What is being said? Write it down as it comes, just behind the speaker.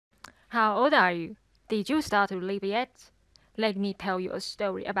How old are you? Did you start to live yet? Let me tell you a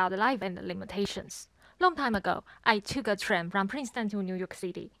story about life and limitations. Long time ago, I took a train from Princeton to New York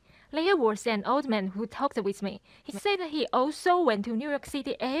City. There was an old man who talked with me. He said that he also went to New York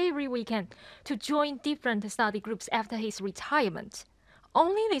City every weekend to join different study groups after his retirement.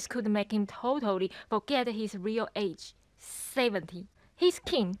 Only this could make him totally forget his real age, 70. He's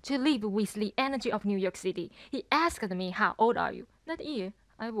keen to live with the energy of New York City. He asked me, how old are you? That year,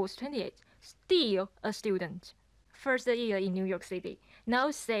 I was 28, still a student. First year in New York City. No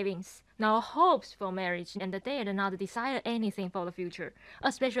savings, no hopes for marriage, and dared not desire anything for the future.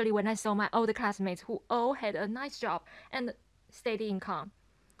 Especially when I saw my old classmates who all had a nice job and steady income.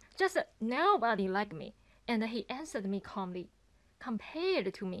 Just nobody liked me. And he answered me calmly.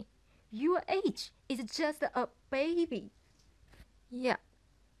 Compared to me, your age is just a baby. Yeah.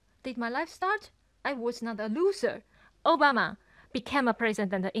 Did my life start? I was not a loser. Obama became a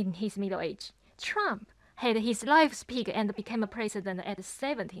president in his middle age. Trump had his life's peak and became a president at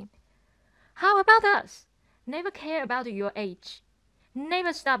 17. How about us? Never care about your age.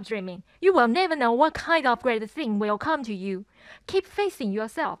 Never stop dreaming. You will never know what kind of great thing will come to you. Keep facing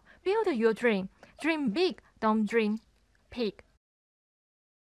yourself. Build your dream. Dream big, don't dream big.